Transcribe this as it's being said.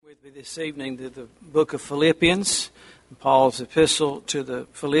This evening to the book of Philippians, Paul's epistle to the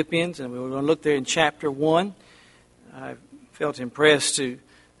Philippians, and we're going to look there in chapter 1. I felt impressed to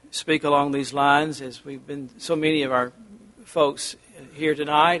speak along these lines as so many of our folks here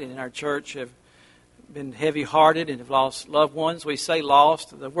tonight and in our church have been heavy-hearted and have lost loved ones. We say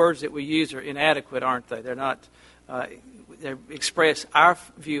lost. The words that we use are inadequate, aren't they? They're not. They express our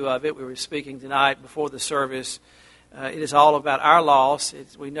view of it. We were speaking tonight before the service. It is all about our loss.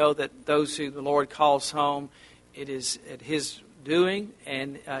 We know that those who the Lord calls home, it is at His doing,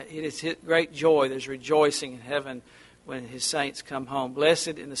 and it is His great joy. There's rejoicing in heaven when His saints come home. Blessed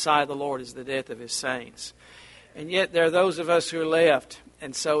in the sight of the Lord is the death of His saints. And yet there are those of us who are left.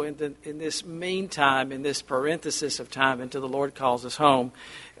 And so in this meantime, in this parenthesis of time until the Lord calls us home,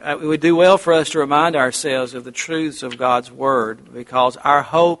 it would do well for us to remind ourselves of the truths of God's Word, because our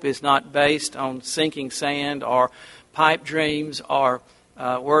hope is not based on sinking sand or pipe dreams or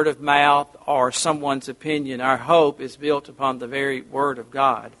word of mouth or someone's opinion. Our hope is built upon the very Word of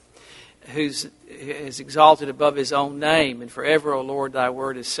God, who is exalted above His own name, and forever, O Lord, Thy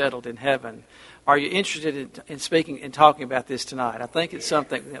Word is settled in heaven. Are you interested in speaking and talking about this tonight? I think it's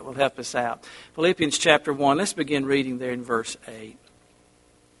something that will help us out. Philippians chapter 1, let's begin reading there in verse 8.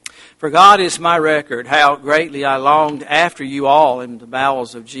 For God is my record, how greatly I longed after you all in the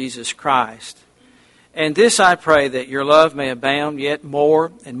bowels of Jesus Christ. And this I pray, that your love may abound yet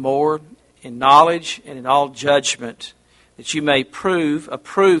more and more in knowledge and in all judgment, that you may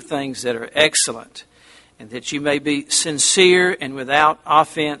approve things that are excellent, and that you may be sincere and without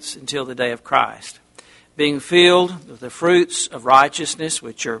offense until the day of Christ, being filled with the fruits of righteousness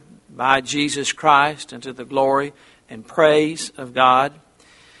which are by Jesus Christ unto the glory and praise of God.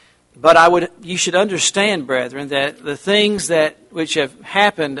 But you should understand, brethren, that the things which have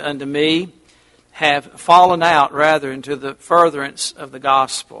happened unto me have fallen out rather into the furtherance of the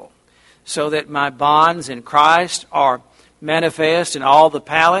gospel, so that my bonds in Christ are manifest in all the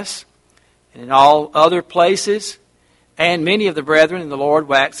palace and in all other places. And many of the brethren in the Lord,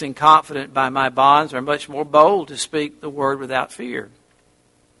 waxing confident by my bonds, are much more bold to speak the word without fear.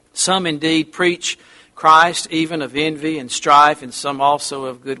 Some indeed preach Christ even of envy and strife, and some also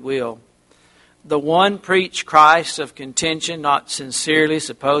of goodwill. The one preach Christ of contention, not sincerely,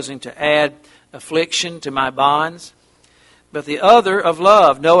 supposing to add affliction to my bonds, but the other of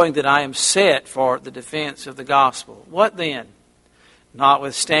love, knowing that I am set for the defense of the gospel. What then?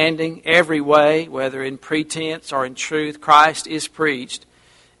 Notwithstanding every way, whether in pretense or in truth, Christ is preached,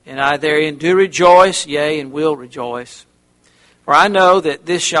 and I therein do rejoice, yea, and will rejoice. For I know that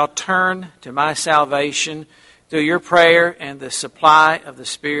this shall turn to my salvation through your prayer and the supply of the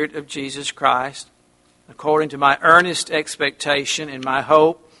Spirit of Jesus Christ, according to my earnest expectation and my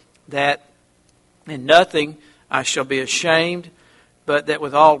hope, that in nothing I shall be ashamed, but that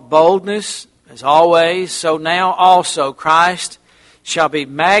with all boldness, as always, so now also Christ shall be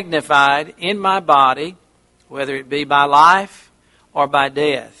magnified in my body, whether it be by life or by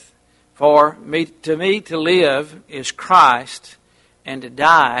death. For to me to live is Christ, and to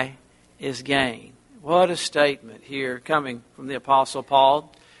die is gain. What a statement here coming from the Apostle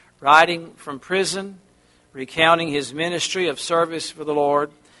Paul, writing from prison, recounting his ministry of service for the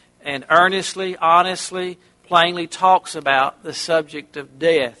Lord, and earnestly, honestly, plainly talks about the subject of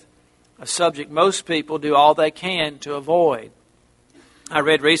death, a subject most people do all they can to avoid. I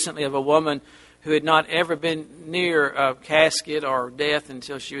read recently of a woman who had not ever been near a casket or death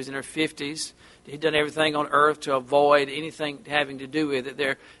until she was in her 50s. She'd done everything on earth to avoid anything having to do with it.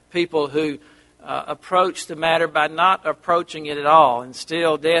 There are people who approach the matter by not approaching it at all, and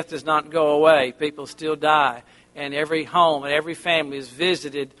still death does not go away. People still die, and every home and every family is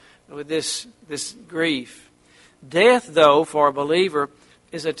visited with this grief. Death, though, for a believer,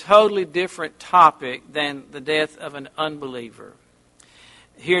 is a totally different topic than the death of an unbeliever.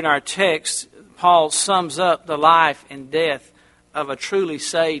 Here in our text, Paul sums up the life and death of a truly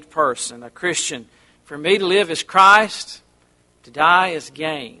saved person, a Christian. For me to live is Christ, to die is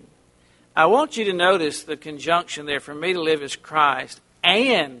gain. I want you to notice the conjunction there. For me to live is Christ,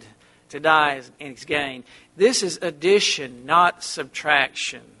 and to die is gain. This is addition, not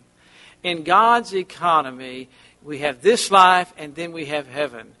subtraction. In God's economy, we have this life and then we have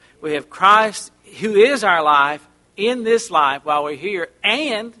heaven. We have Christ, who is our life, in this life while we're here.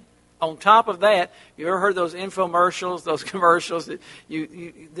 And on top of that, you ever heard those infomercials, those commercials, that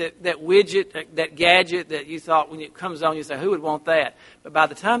that widget, that gadget that you thought when it comes on, you say, who would want that? But by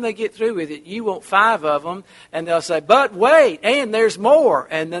the time they get through with it, you want 5 of them, and they'll say, but wait, and there's more.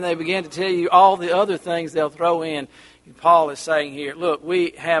 And then they begin to tell you all the other things they'll throw in. Paul is saying here, look,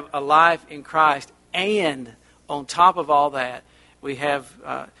 we have a life in Christ, and on top of all that, we have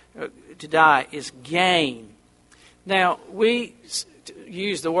to die is gain. Now, we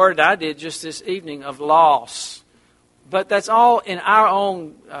use the word I did just this evening of loss. But that's all in our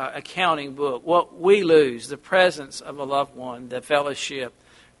own accounting book. What we lose, the presence of a loved one, the fellowship,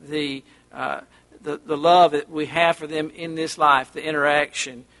 the love that we have for them in this life, the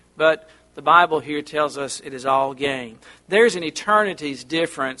interaction. But the Bible here tells us it is all gain. There's an eternity's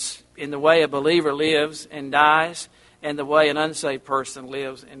difference in the way a believer lives and dies and the way an unsaved person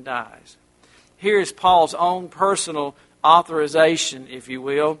lives and dies. Here's Paul's own personal authorization, if you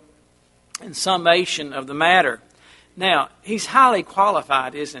will, and summation of the matter. Now, he's highly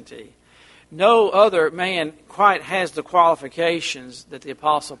qualified, isn't he? No other man quite has the qualifications that the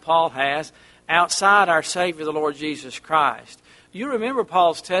Apostle Paul has outside our Savior, the Lord Jesus Christ. You remember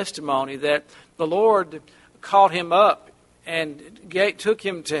Paul's testimony that the Lord caught him up and took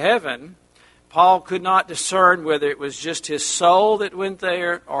him to heaven. Paul could not discern whether it was just his soul that went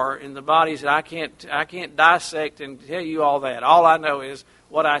there or in the body. He said, I can't dissect and tell you all that. All I know is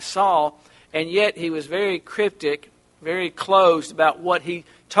what I saw. And yet he was very cryptic, very closed about what he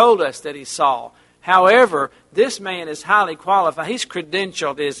told us that he saw. However, this man is highly qualified. He's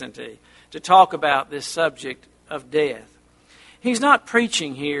credentialed, isn't he, to talk about this subject of death. He's not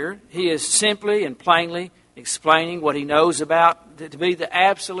preaching here. He is simply and plainly explaining what he knows about to be the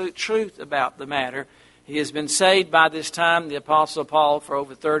absolute truth about the matter. He has been saved by this time, the Apostle Paul, for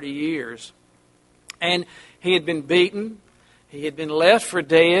over 30 years. And he had been beaten. He had been left for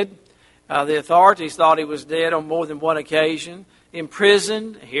dead. The authorities thought he was dead on more than one occasion.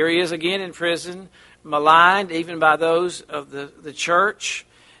 Imprisoned. Here he is again in prison. Maligned even by those of the church.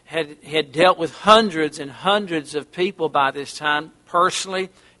 Had dealt with hundreds and hundreds of people by this time, personally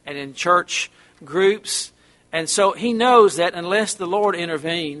and in church groups. And so he knows that unless the Lord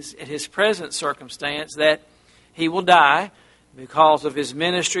intervenes in his present circumstance, that he will die because of his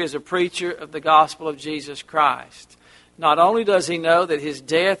ministry as a preacher of the gospel of Jesus Christ. Not only does he know that his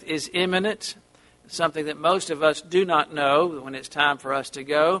death is imminent, something that most of us do not know when it's time for us to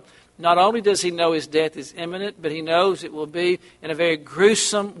go. Not only does he know his death is imminent, but he knows it will be in a very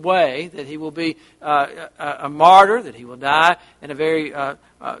gruesome way, that he will be a martyr, that he will die in a very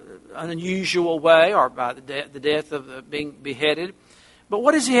unusual way, or by the death of being beheaded. But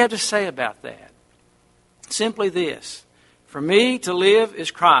what does he have to say about that? Simply this: for me to live is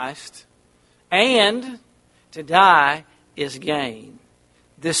Christ, and to die is gain.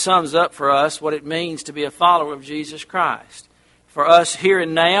 This sums up for us what it means to be a follower of Jesus Christ. For us here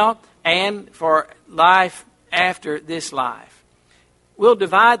and now, and for life after this life. We'll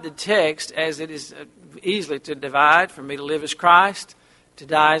divide the text as it is easily to divide. For me to live is Christ, to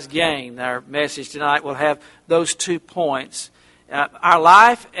die is gain. Our message tonight will have those 2 points. Our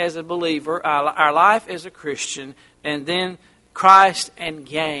life as a believer, our life as a Christian, and then Christ and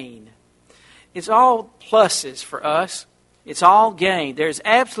gain. It's all pluses for us. It's all gain. There's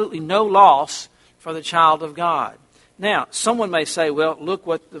absolutely no loss for the child of God. Now, someone may say, well, look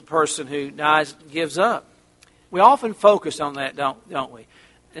what the person who dies gives up. We often focus on that, don't we?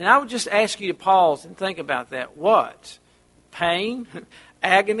 And I would just ask you to pause and think about that. What? Pain,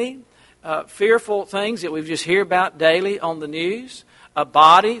 agony, fearful things that we just hear about daily on the news, a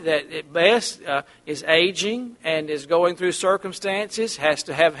body that at best is aging and is going through circumstances, has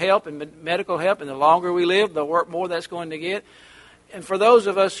to have help and medical help, and the longer we live, the more that's going to get. And for those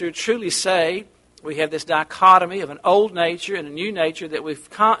of us who truly say, we have this dichotomy of an old nature and a new nature that we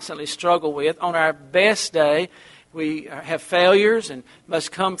constantly struggle with. On our best day, we have failures and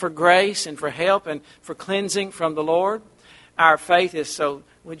must come for grace and for help and for cleansing from the Lord. Our faith is so,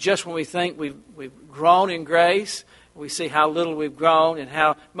 just when we think we've grown in grace, we see how little we've grown and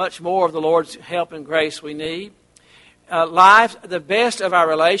how much more of the Lord's help and grace we need. Lives, the best of our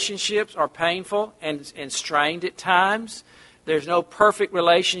relationships are painful and strained at times. There's no perfect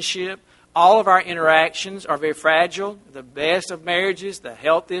relationship. All of our interactions are very fragile. The best of marriages, the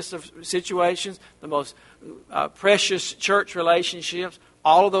healthiest of situations, the most precious church relationships,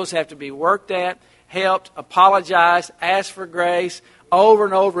 all of those have to be worked at, helped, apologized, asked for grace over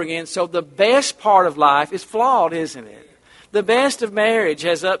and over again. So the best part of life is flawed, isn't it? The best of marriage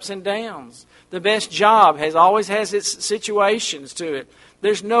has ups and downs. The best job always has its situations to it.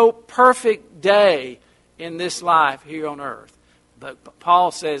 There's no perfect day in this life here on earth. But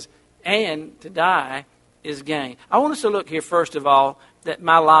Paul says, and to die is gain. I want us to look here, first of all, that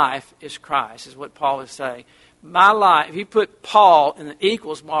my life is Christ, is what Paul is saying. My life, if you put Paul in the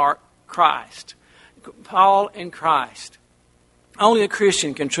equals mark, Christ. Paul and Christ. Only a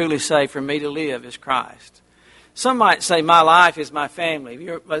Christian can truly say, for me to live is Christ. Some might say, my life is my family.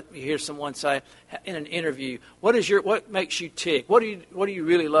 You hear someone say in an interview, what makes you tick? What do you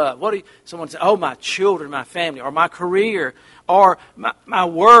really love? Someone say, oh, my children, my family, or my career, or my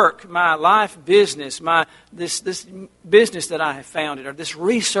work, my life business, this business that I have founded, or this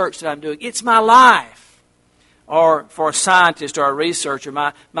research that I'm doing. It's my life. Or for a scientist or a researcher,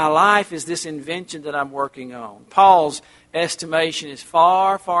 my life is this invention that I'm working on. Paul's estimation is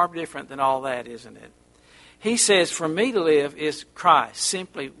far, far different than all that, isn't it? He says, for me to live is Christ.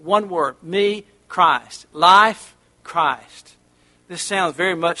 Simply one word, me, Christ. Life, Christ. This sounds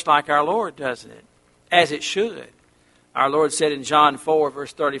very much like our Lord, doesn't it? As it should. Our Lord said in John 4,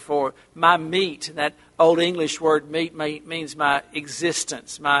 verse 34, my meat, that old English word meat means my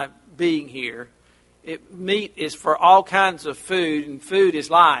existence, my being here. Meat is for all kinds of food, and food is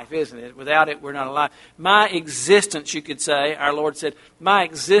life, isn't it? Without it, we're not alive. My existence, you could say, our Lord said, my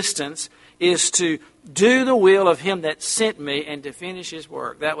existence is to do the will of Him that sent me and to finish His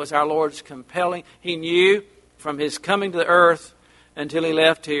work. That was our Lord's compelling. He knew from His coming to the earth until He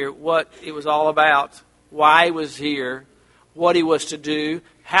left here what it was all about, why He was here, what He was to do,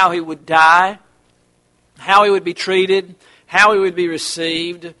 how He would die, how He would be treated, how He would be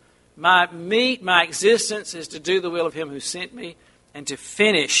received. My existence is to do the will of Him who sent me and to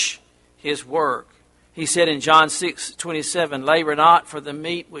finish His work. He said in John 6:27, labor not for the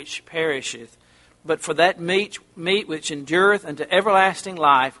meat which perisheth, but for that meat which endureth unto everlasting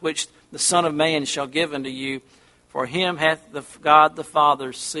life, which the Son of Man shall give unto you. For Him hath God the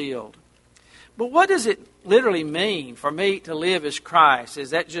Father sealed. But what does it literally mean for me to live as Christ? Is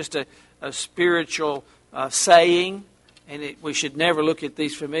that just a spiritual saying? And we should never look at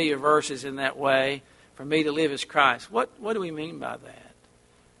these familiar verses in that way. For me to live as Christ. What do we mean by that?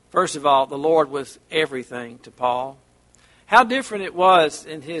 First of all, the Lord was everything to Paul. How different it was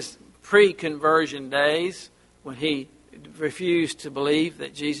in his pre-conversion days when he refused to believe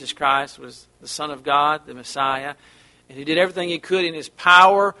that Jesus Christ was the Son of God, the Messiah. And he did everything he could in his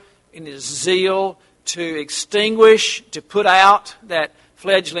power, in his zeal, to extinguish, to put out that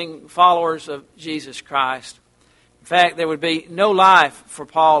fledgling followers of Jesus Christ. In fact, there would be no life for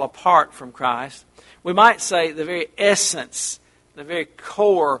Paul apart from Christ. We might say the very essence, the very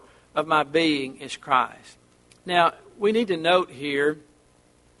core of my being is Christ. Now, we need to note here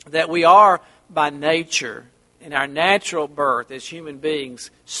that we are by nature, in our natural birth as human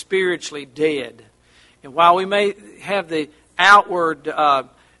beings, spiritually dead. And while we may have the outward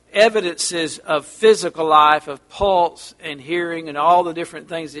evidences of physical life, of pulse and hearing and all the different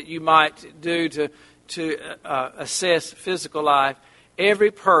things that you might do to assess physical life, every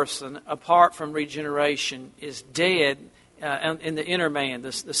person, apart from regeneration, is dead in the inner man,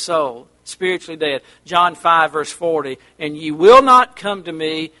 the soul, spiritually dead. John 5, verse 40, and ye will not come to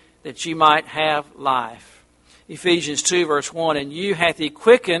me that ye might have life. Ephesians 2, verse 1, and you hath He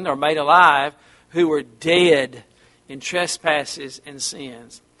quickened or made alive who were dead in trespasses and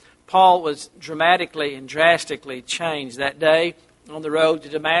sins. Paul was dramatically and drastically changed that day on the road to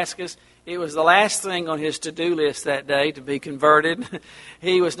Damascus. It was the last thing on his to-do list that day to be converted.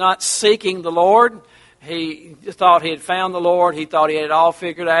 He was not seeking the Lord. He thought he had found the Lord. He thought he had it all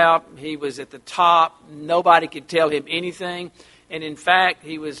figured out. He was at the top. Nobody could tell him anything. And in fact,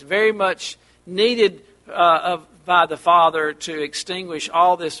 he was very much needed by the Father to extinguish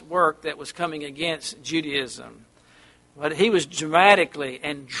all this work that was coming against Judaism. But he was dramatically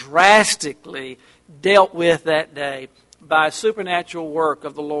and drastically dealt with that day by a supernatural work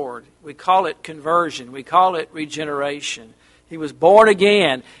of the Lord. We call it conversion. We call it regeneration. He was born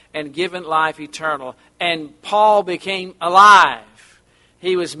again and given life eternal. And Paul became alive.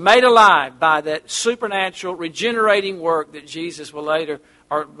 He was made alive by that supernatural regenerating work that Jesus will later,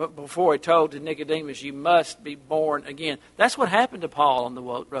 or before He told to Nicodemus, you must be born again. That's what happened to Paul on the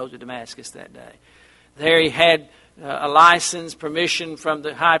road to Damascus that day. There he had a license, permission from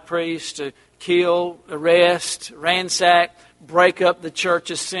the high priest to kill, arrest, ransack, break up the church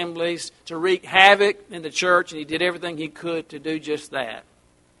assemblies, to wreak havoc in the church, and he did everything he could to do just that.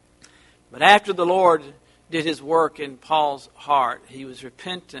 But after the Lord did His work in Paul's heart, he was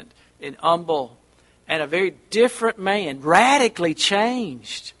repentant and humble and a very different man, radically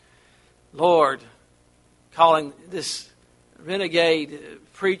changed. Lord, calling this renegade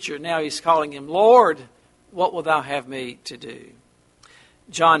preacher, now he's calling him, Lord, what wilt thou have me to do?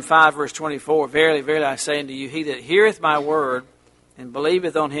 John 5, verse 24, verily, verily, I say unto you, he that heareth my word and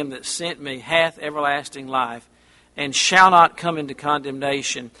believeth on Him that sent me hath everlasting life, and shall not come into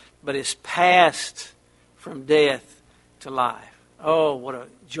condemnation, but is passed from death to life. Oh, what a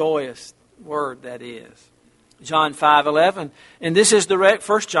joyous word that is. John 5:11, and this is the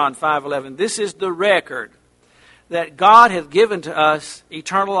 1 John 5:11. This is the record that God hath given to us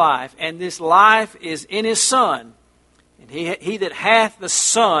eternal life, and this life is in His Son. And he that hath the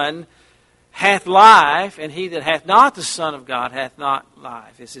Son hath life, and he that hath not the Son of God hath not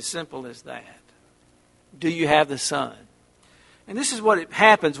life. It's as simple as that. Do you have the Son? And this is what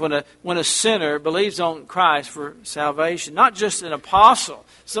happens when a sinner believes on Christ for salvation. Not just an apostle.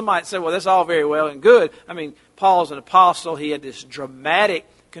 Some might say, well, that's all very well and good. I mean, Paul's an apostle. He had this dramatic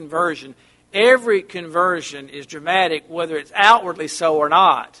conversion. Every conversion is dramatic, whether it's outwardly so or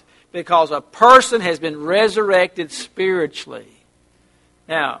not, because a person has been resurrected spiritually.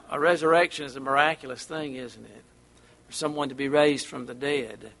 Now, a resurrection is a miraculous thing, isn't it? For someone to be raised from the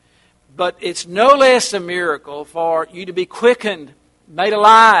dead. But it's no less a miracle for you to be quickened, made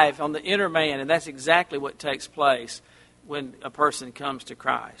alive on the inner man, and that's exactly what takes place when a person comes to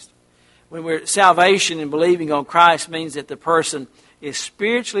Christ. When salvation and believing on Christ means that the person is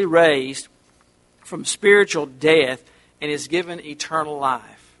spiritually raised from spiritual death and is given eternal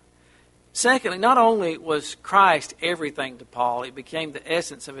life. Secondly, not only was Christ everything to Paul, it became the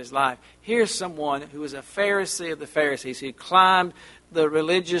essence of his life. Here's someone who was a Pharisee of the Pharisees. He climbed the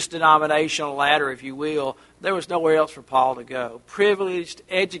religious denominational ladder, if you will. There was nowhere else for Paul to go. Privileged,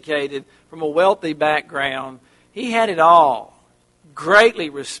 educated, from a wealthy background. He had it all. Greatly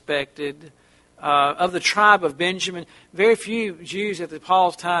respected. Of the tribe of Benjamin, very few Jews at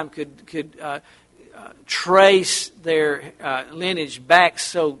Paul's time could trace their lineage back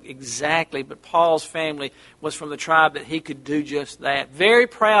so exactly, but Paul's family was from the tribe that he could do just that. Very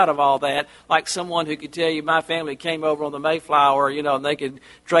proud of all that, like someone who could tell you, my family came over on the Mayflower, and they could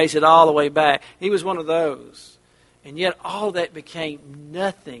trace it all the way back. He was one of those. And yet all that became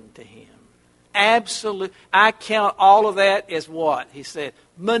nothing to him. Absolute. I count all of that as what? He said,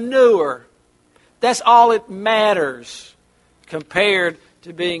 manure. That's all it matters compared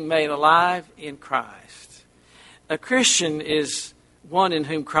to being made alive in Christ. A Christian is one in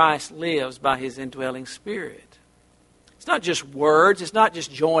whom Christ lives by His indwelling Spirit. It's not just words. It's not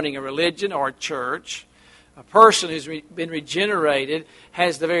just joining a religion or a church. A person who's been regenerated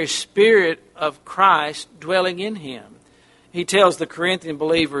has the very Spirit of Christ dwelling in him. He tells the Corinthian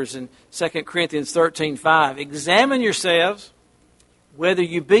believers in 2 Corinthians 13:5, examine yourselves whether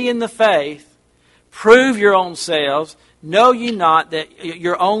you be in the faith. Prove your own selves. Know ye not that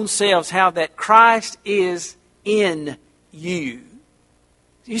your own selves how that Christ is in you?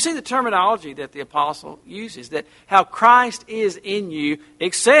 You see the terminology that the apostle uses, that how Christ is in you,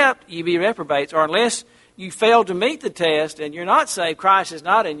 except ye be reprobates, or unless you fail to meet the test and you're not saved, Christ is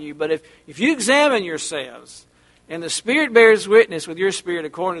not in you. But if you examine yourselves, and the Spirit bears witness with your spirit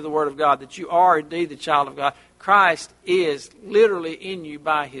according to the Word of God that you are indeed the child of God, Christ is literally in you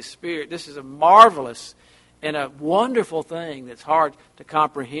by His Spirit. This is a marvelous and a wonderful thing that's hard to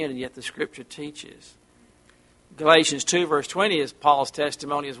comprehend, and yet the Scripture teaches. Galatians 2 verse 20 is Paul's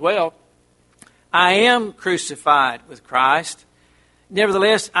testimony as well. I am crucified with Christ.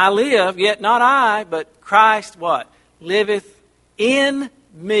 Nevertheless, I live, yet not I, but Christ what? Liveth in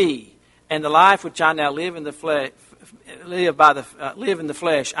me. And the life which I now live in the flesh, live in the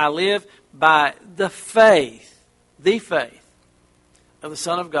flesh, I live by the faith of the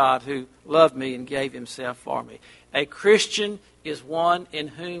Son of God who loved me and gave Himself for me. A Christian is one in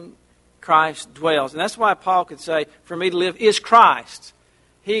whom Christ dwells. And that's why Paul could say, for me to live is Christ.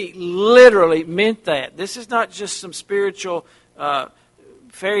 He literally meant that. This is not just some spiritual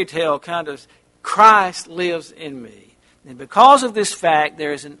fairy tale kind of, Christ lives in me. And because of this fact,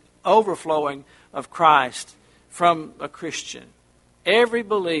 there is an overflowing of Christ from a Christian. Every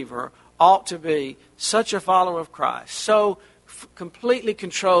believer ought to be such a follower of Christ, so completely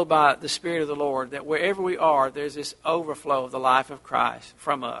controlled by the Spirit of the Lord that wherever we are, there's this overflow of the life of Christ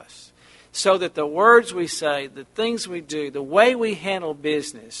from us. So that the words we say, the things we do, the way we handle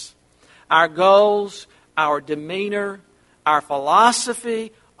business, our goals, our demeanor, our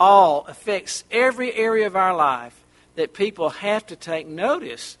philosophy, all affects every area of our life that people have to take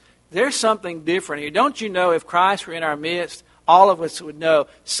notice. There's something different here. Don't you know if Christ were in our midst, all of us would know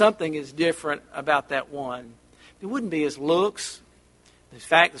something is different about that one. It wouldn't be his looks. In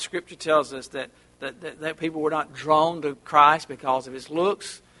fact, the Scripture tells us that people were not drawn to Christ because of his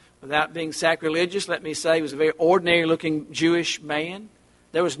looks. Without being sacrilegious, let me say he was a very ordinary-looking Jewish man.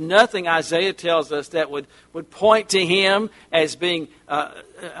 There was nothing, Isaiah tells us, that would point to him as being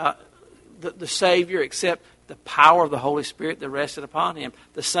the Savior except the power of the Holy Spirit that rested upon him.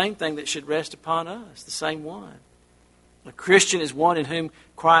 The same thing that should rest upon us, the same one. A Christian is one in whom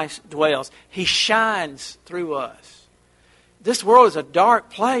Christ dwells. He shines through us. This world is a dark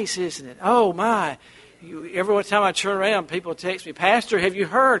place, isn't it? Oh, my. Every time I turn around, people text me, Pastor, have you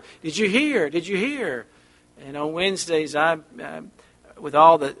heard? Did you hear? Did you hear? And on Wednesdays, with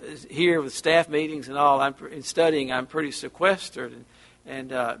all the here with staff meetings and all, in studying, I'm pretty sequestered,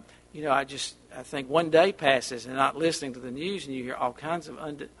 and I think one day passes and not listening to the news, and you hear all kinds of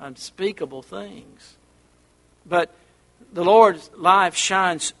unspeakable things. But the Lord's life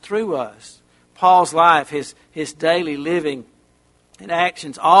shines through us. Paul's life, his daily living and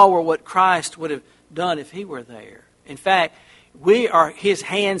actions, all were what Christ would have done if he were there. In fact, we are his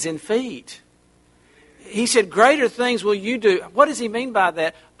hands and feet. He said, greater things will you do. What does he mean by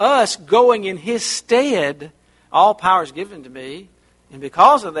that? Us going in his stead. All power is given to me. And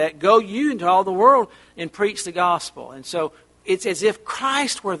because of that, go you into all the world and preach the gospel. And so it's as if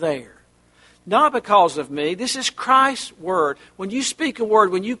Christ were there. Not because of me. This is Christ's word. When you speak a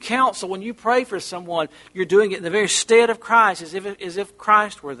word, when you counsel, when you pray for someone, you're doing it in the very stead of Christ, as if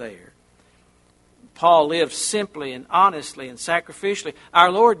Christ were there. Paul lived simply and honestly and sacrificially.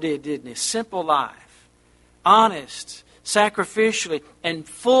 Our Lord did, didn't he? Simple life. Honest, sacrificially, and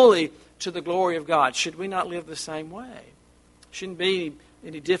fully to the glory of God. Should we not live the same way? Shouldn't be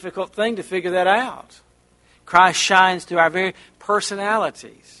any difficult thing to figure that out. Christ shines through our very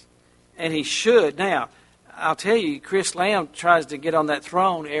personalities. And he should. Now, I'll tell you, Chris Lamb tries to get on that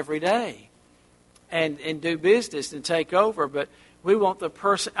throne every day and do business and take over. But we want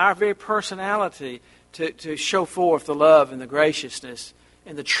our very personality to show forth the love and the graciousness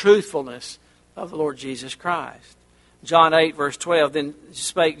and the truthfulness of the Lord Jesus Christ. John 8, verse 12, then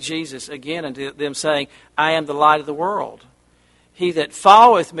spake Jesus again unto them, saying, I am the light of the world. He that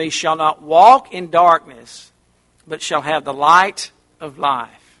followeth me shall not walk in darkness, but shall have the light of life.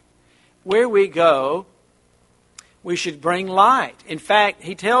 Where we go, we should bring light. In fact,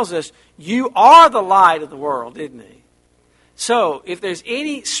 he tells us, you are the light of the world, didn't he? So, if there's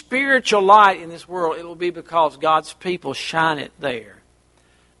any spiritual light in this world, it will be because God's people shine it there.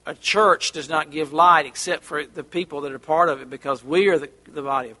 A church does not give light except for the people that are part of it, because we are the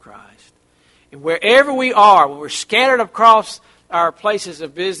body of Christ. And wherever we are, when we're scattered across our places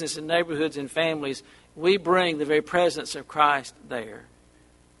of business and neighborhoods and families, we bring the very presence of Christ there.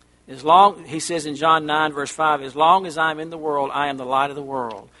 He says in John 9, verse 5, as long as I'm in the world, I am the light of the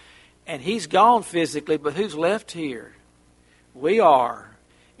world. And he's gone physically, but who's left here? We are.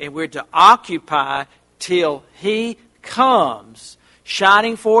 And we're to occupy till he comes,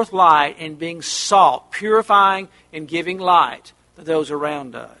 shining forth light and being salt, purifying and giving light to those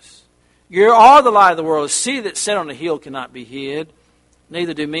around us. You are the light of the world. A city that's set on a hill cannot be hid.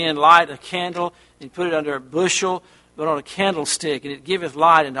 Neither do men light a candle and put it under a bushel, but on a candlestick, and it giveth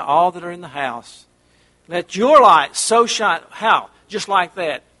light unto all that are in the house. Let your light so shine. How? Just like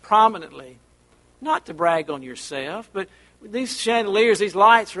that, prominently. Not to brag on yourself, but these chandeliers, these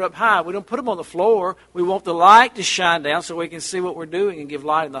lights are up high. We don't put them on the floor. We want the light to shine down so we can see what we're doing and give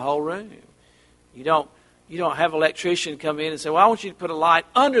light in the whole room. You don't have an electrician come in and say, well, I want you to put a light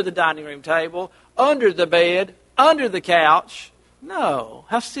under the dining room table, under the bed, under the couch. No,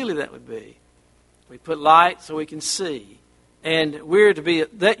 how silly that would be. We put light so we can see. And we're to be,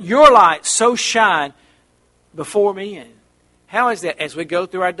 let your light so shine before men. How is that? As we go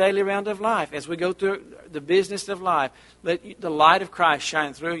through our daily round of life, as we go through the business of life, let the light of Christ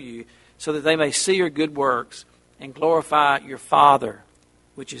shine through you so that they may see your good works and glorify your Father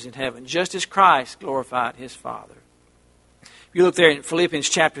which is in heaven, just as Christ glorified his Father. If you look there in Philippians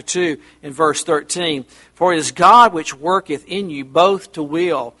chapter 2 in verse 13, for it is God which worketh in you both to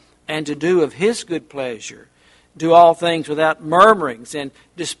will and to do of his good pleasure. Do all things without murmurings and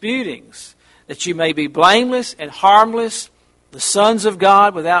disputings, that you may be blameless and harmless, the sons of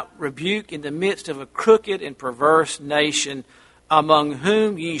God without rebuke in the midst of a crooked and perverse nation, among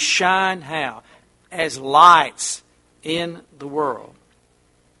whom ye shine, how? As lights in the world.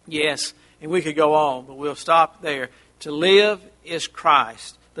 Yes, and we could go on, but we'll stop there. To live is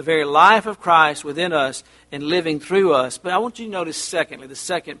Christ, the very life of Christ within us and living through us. But I want you to notice, secondly, the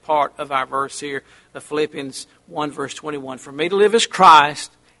second part of our verse here of Philippians 1, verse 21. For me to live is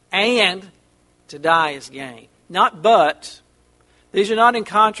Christ, and to die is gain. Not but. These are not in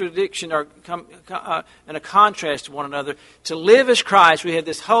contradiction or in a contrast to one another. To live as Christ, we have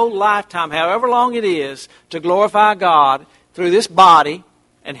this whole lifetime, however long it is, to glorify God through this body,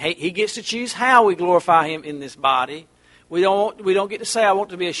 and He gets to choose how we glorify Him in this body. We don't get to say, I want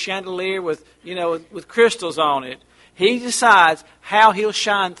to be a chandelier with crystals on it. He decides how He'll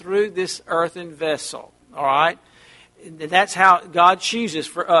shine through this earthen vessel. All right? And that's how God chooses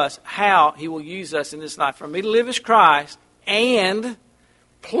for us, how He will use us in this life. For me to live as Christ, and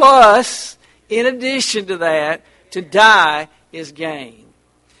plus, in addition to that, to die is gain.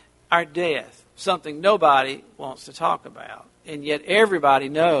 Our death, something nobody wants to talk about. And yet everybody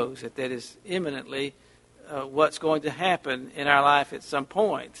knows that is imminently what's going to happen in our life at some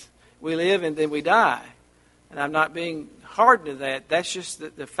point. We live and then we die. And I'm not being hardened to that. That's just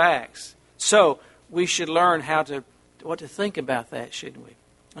the facts. So we should learn what to think about that, shouldn't we?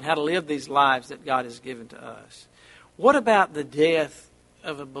 And how to live these lives that God has given to us. What about the death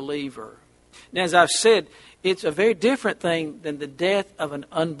of a believer? Now, as I've said, it's a very different thing than the death of an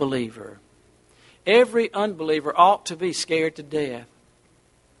unbeliever. Every unbeliever ought to be scared to death.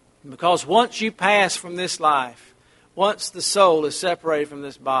 Because once you pass from this life, once the soul is separated from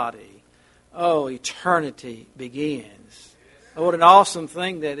this body, eternity begins. Oh, what an awesome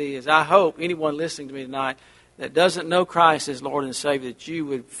thing that is. I hope anyone listening to me tonight that doesn't know Christ as Lord and Savior, that you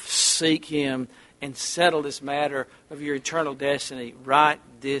would seek Him and settle this matter of your eternal destiny right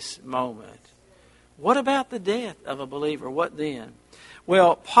this moment. What about the death of a believer? What then?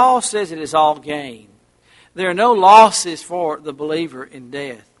 Well, Paul says it is all gain. There are no losses for the believer in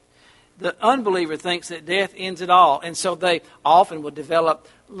death. The unbeliever thinks that death ends it all, and so they often will develop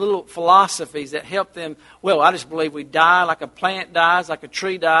little philosophies that help them. Well, I just believe we die like a plant dies, like a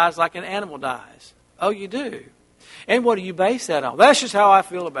tree dies, like an animal dies. Oh, you do? And what do you base that on? That's just how I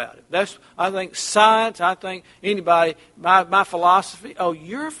feel about it. I think science, I think anybody, my philosophy. Oh,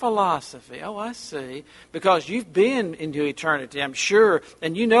 your philosophy. Oh, I see. Because you've been into eternity, I'm sure,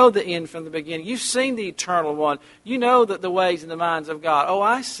 and you know the end from the beginning. You've seen the eternal one. You know that the ways and the minds of God. Oh,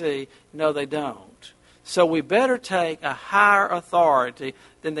 I see. No, they don't. So we better take a higher authority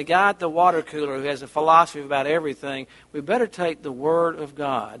than the guy at the water cooler who has a philosophy about everything. We better take the Word of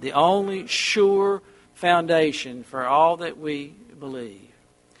God, the only sure foundation for all that we believe.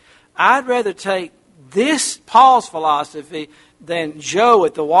 I'd rather take this Paul's philosophy than Joe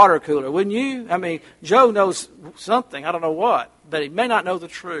at the water cooler, wouldn't you? I mean, Joe knows something, I don't know what, but he may not know the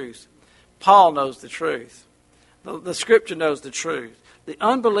truth. Paul knows the truth. The Scripture knows the truth. The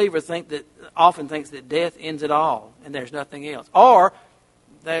unbeliever often thinks that death ends it all and there's nothing else. Or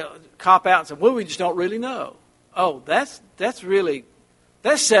they cop out and say, well, we just don't really know. Oh, that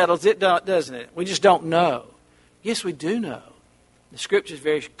settles it, doesn't it? We just don't know. Yes, we do know. The Scripture is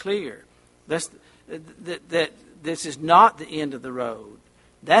very clear. That this is not the end of the road.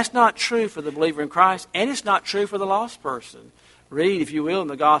 That's not true for the believer in Christ, and it's not true for the lost person. Read, if you will, in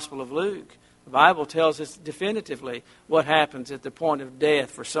the Gospel of Luke. The Bible tells us definitively what happens at the point of death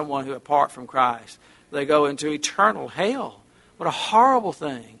for someone who, apart from Christ, they go into eternal hell. What a horrible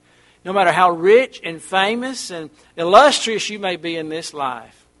thing. No matter how rich and famous and illustrious you may be in this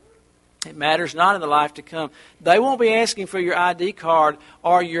life, it matters not in the life to come. They won't be asking for your ID card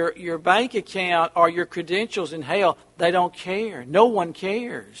or your bank account or your credentials in hell. They don't care. No one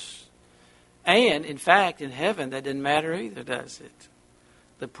cares. And, in fact, in heaven, that doesn't matter either, does it?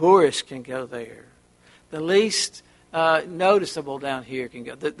 The poorest can go there. The least noticeable down here can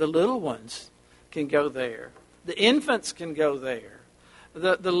go. The little ones can go there. The infants can go there.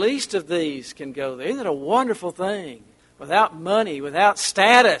 The least of these can go there. Isn't it a wonderful thing? Without money, without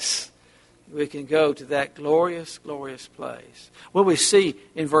status, we can go to that glorious, glorious place. Well, we see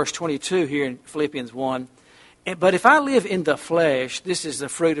in verse 22 here in Philippians 1, but if I live in the flesh, this is the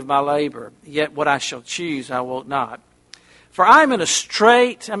fruit of my labor, yet what I shall choose I will not. For I'm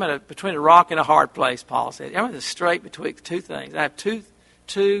between a rock and a hard place, Paul said. I'm in a strait between two things. I have two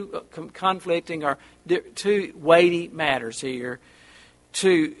conflicting or two weighty matters here.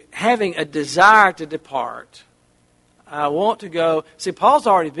 To having a desire to depart. I want to go. See, Paul's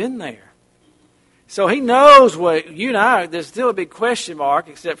already been there. So he knows what you and I, there's still a big question mark,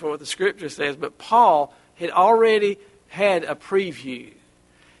 except for what the Scripture says, but Paul had already had a preview.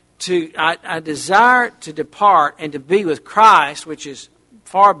 I desire to depart and to be with Christ, which is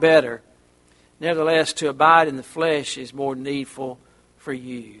far better. Nevertheless, to abide in the flesh is more needful for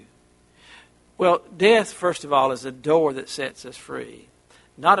you. Well, death, first of all, is a door that sets us free.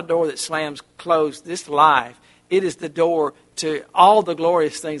 Not a door that slams closed this life. It is the door to all the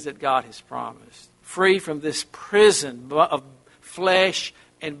glorious things that God has promised. Free from this prison of flesh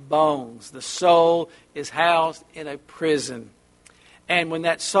and bones. The soul is housed in a prison. And when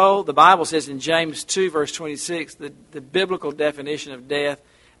that soul, the Bible says in James 2, verse 26, the biblical definition of death,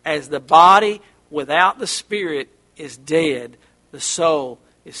 as the body without the spirit is dead, the soul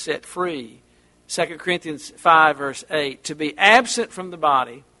is set free. 2 Corinthians 5, verse 8, to be absent from the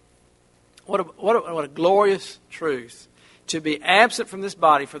body, what a glorious truth. To be absent from this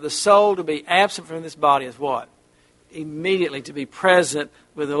body, for the soul to be absent from this body is what? Immediately to be present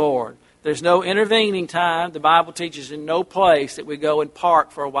with the Lord. There's no intervening time. The Bible teaches in no place that we go and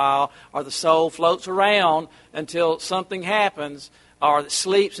park for a while or the soul floats around until something happens. or that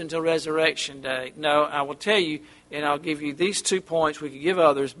sleeps until resurrection day. No, I will tell you, and I'll give you these 2 points. We could give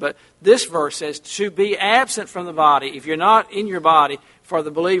others, but this verse says to be absent from the body. If you're not in your body, for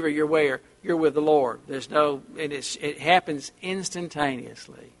the believer, you're where? You're with the Lord. It happens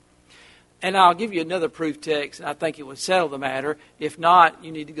instantaneously. And I'll give you another proof text, and I think it would settle the matter. If not,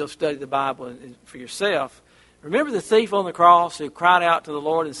 you need to go study the Bible for yourself. Remember the thief on the cross who cried out to the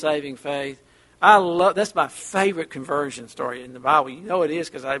Lord in saving faith? That's my favorite conversion story in the Bible. You know it is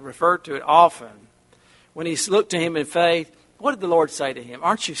because I refer to it often. When he looked to him in faith, what did the Lord say to him?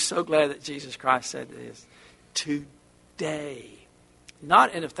 Aren't you so glad that Jesus Christ said this? Today.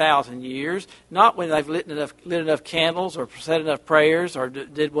 Not in 1,000 years, not when they've lit enough candles or said enough prayers or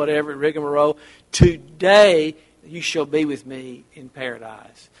did whatever, rigmarole. Today you shall be with me in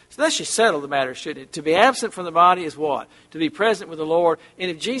paradise. So that should settle the matter, shouldn't it? To be absent from the body is what? To be present with the Lord. And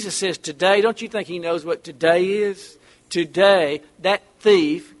if Jesus says today, don't you think he knows what today is? Today, that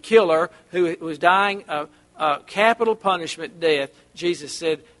thief, killer, who was dying of capital punishment, death, Jesus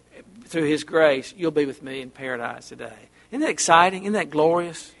said, through his grace, you'll be with me in paradise today. Isn't that exciting? Isn't that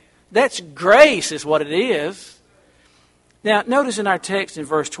glorious? That's grace is what it is. Now, notice in our text in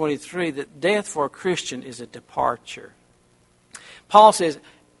verse 23 that death for a Christian is a departure. Paul says,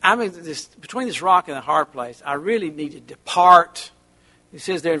 between this rock and the hard place, I really need to depart. He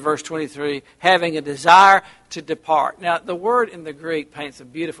says there in verse 23, having a desire to depart. Now, the word in the Greek paints a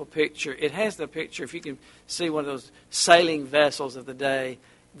beautiful picture. It has the picture, if you can see one of those sailing vessels of the day,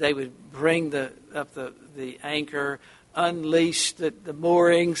 they would bring up the anchor, unleash the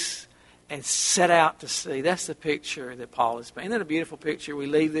moorings, and set out to sea. That's the picture that Paul is painting. Isn't that a beautiful picture? We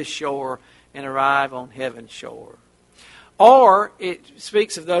leave this shore and arrive on heaven's shore. Or it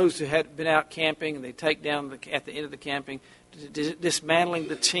speaks of those who had been out camping and they take down at the end of the camping, dismantling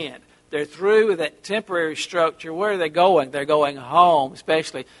the tent. They're through with that temporary structure. Where are they going? They're going home,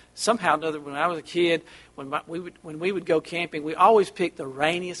 especially. Somehow or another, when I was a kid, when we would go camping, we always picked the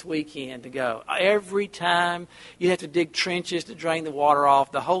rainiest weekend to go. Every time you had to dig trenches to drain the water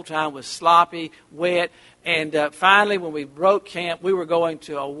off. The whole time was sloppy, wet. And finally, when we broke camp, we were going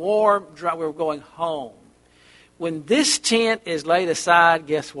to a warm, dry, we were going home. When this tent is laid aside,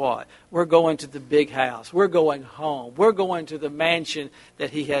 guess what? We're going to the big house. We're going home. We're going to the mansion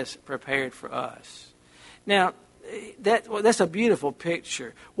that he has prepared for us. Now, that's a beautiful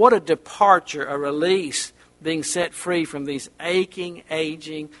picture. What a departure, a release, being set free from these aching,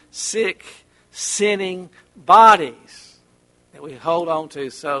 aging, sick, sinning bodies that we hold on to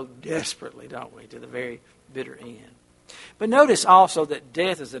so desperately, don't we, to the very bitter end. But notice also that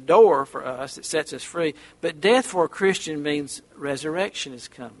death is a door for us that sets us free. But death for a Christian means resurrection is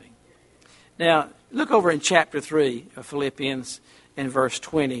coming. Now, look over in chapter 3 of Philippians in verse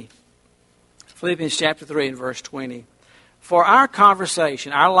 20. Philippians chapter 3 and verse 20. For our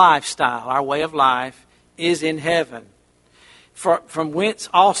conversation, our lifestyle, our way of life is in heaven. From whence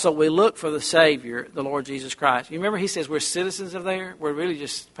also we look for the Savior, the Lord Jesus Christ. You remember he says we're citizens of there? We're really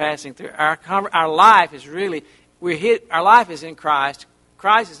just passing through. Our life is really... Our life is in Christ.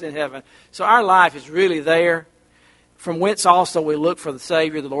 Christ is in heaven. So our life is really there. From whence also we look for the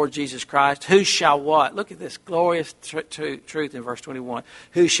Savior, the Lord Jesus Christ. Who shall what? Look at this glorious truth in verse 21.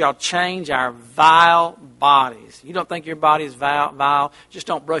 Who shall change our vile bodies. You don't think your body is vile? Just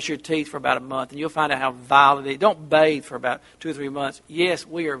don't brush your teeth for about a month and you'll find out how vile it is. Don't bathe for about 2 or 3 months. Yes,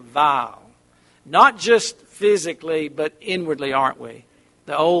 we are vile. Not just physically, but inwardly, aren't we?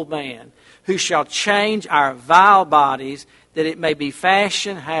 The old man. Who shall change our vile bodies, that it may be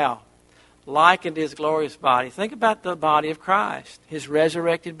fashioned how? Like unto his glorious body. Think about the body of Christ, his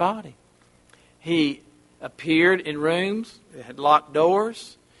resurrected body. He appeared in rooms that had locked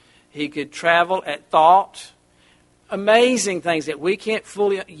doors. He could travel at thought. Amazing things that we can't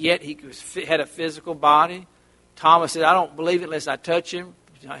fully, yet he had a physical body. Thomas said, I don't believe it unless I touch him.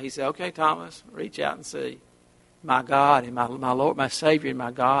 He said, okay, Thomas, reach out and see. My God and my Lord, my Savior and my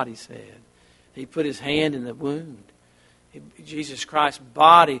God, he said. He put his hand in the wound. Jesus Christ's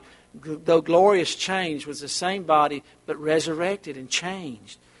body, though glorious change, was the same body, but resurrected and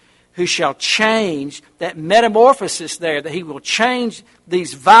changed. Who shall change that metamorphosis there, that he will change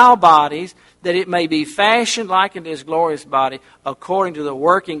these vile bodies, that it may be fashioned like unto his glorious body, according to the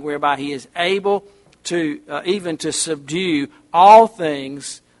working whereby he is able to even to subdue all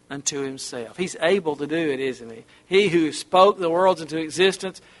things unto himself. He's able to do it, isn't he? He who spoke the worlds into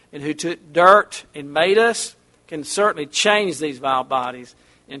existence and who took dirt and made us can certainly change these vile bodies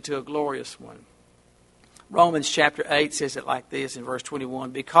into a glorious one. Romans chapter 8 says it like this in verse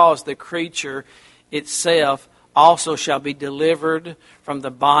 21. Because the creature itself also shall be delivered from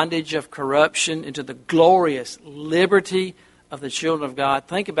the bondage of corruption into the glorious liberty of the children of God,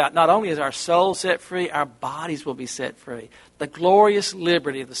 think about not only is our soul set free, our bodies will be set free. The glorious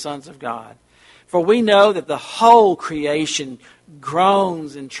liberty of the sons of God. For we know that the whole creation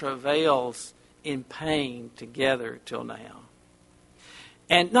groans and travails in pain together till now.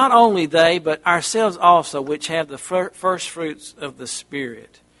 And not only they, but ourselves also, which have the first fruits of the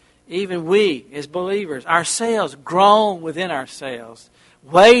Spirit. Even we, as believers, ourselves groan within ourselves,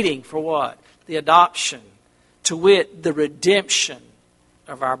 waiting for what? The adoption, to wit, the redemption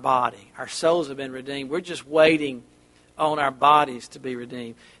of our body. Our souls have been redeemed. We're just waiting on our bodies to be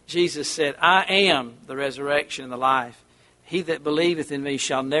redeemed. Jesus said, I am the resurrection and the life. He that believeth in me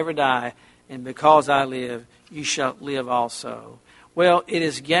shall never die, and because I live, you shall live also. Well, it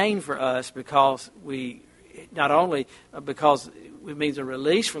is gain for us because we, not only because it means a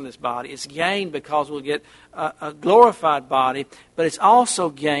release from this body, it's gain because we'll get a glorified body, but it's also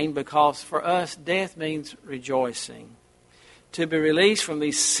gain because for us, death means rejoicing. To be released from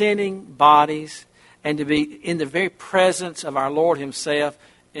these sinning bodies and to be in the very presence of our Lord Himself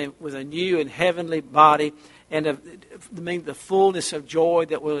and with a new and heavenly body, and the fullness of joy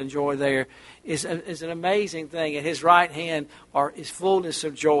that we'll enjoy there is an amazing thing. At His right hand is fullness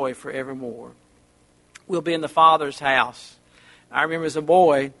of joy forevermore. We'll be in the Father's house. I remember as a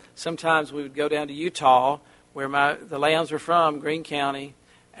boy, sometimes we would go down to Utah, where the Lambs were from, Greene County,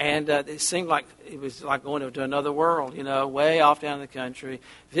 and it seemed like it was like going to another world, way off down in the country,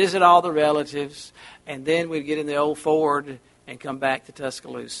 visit all the relatives, and then we'd get in the old Ford and come back to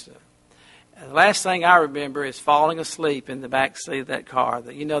Tuscaloosa. The last thing I remember is falling asleep in the back seat of that car.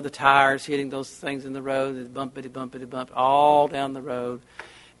 The tires hitting those things in the road, the bumpity, bumpity, bump, all down the road.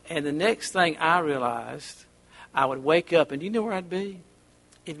 And the next thing I realized, I would wake up, and do you know where I'd be?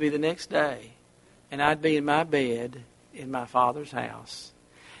 It'd be the next day. And I'd be in my bed in my Father's house.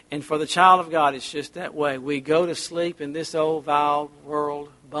 And for the child of God, it's just that way. We go to sleep in this old vile world,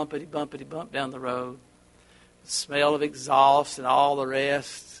 bumpity, bumpity, bump down the road. The smell of exhaust and all the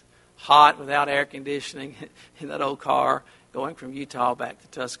rest. Hot without air conditioning in that old car going from Utah back to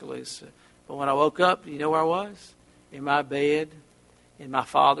Tuscaloosa. But when I woke up, you know where I was? In my bed, in my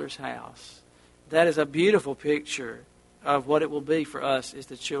Father's house. That is a beautiful picture of what it will be for us as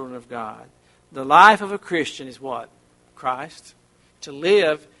the children of God. The life of a Christian is what? Christ. To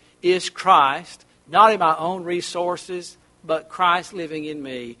live is Christ, not in my own resources, but Christ living in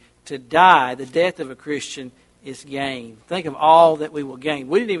me. To die, the death of a Christian, is gain. Think of all that we will gain.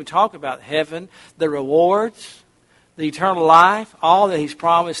 We didn't even talk about heaven, the rewards, the eternal life, all that He's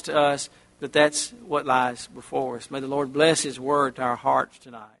promised to us, but that's what lies before us. May the Lord bless His word to our hearts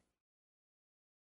tonight.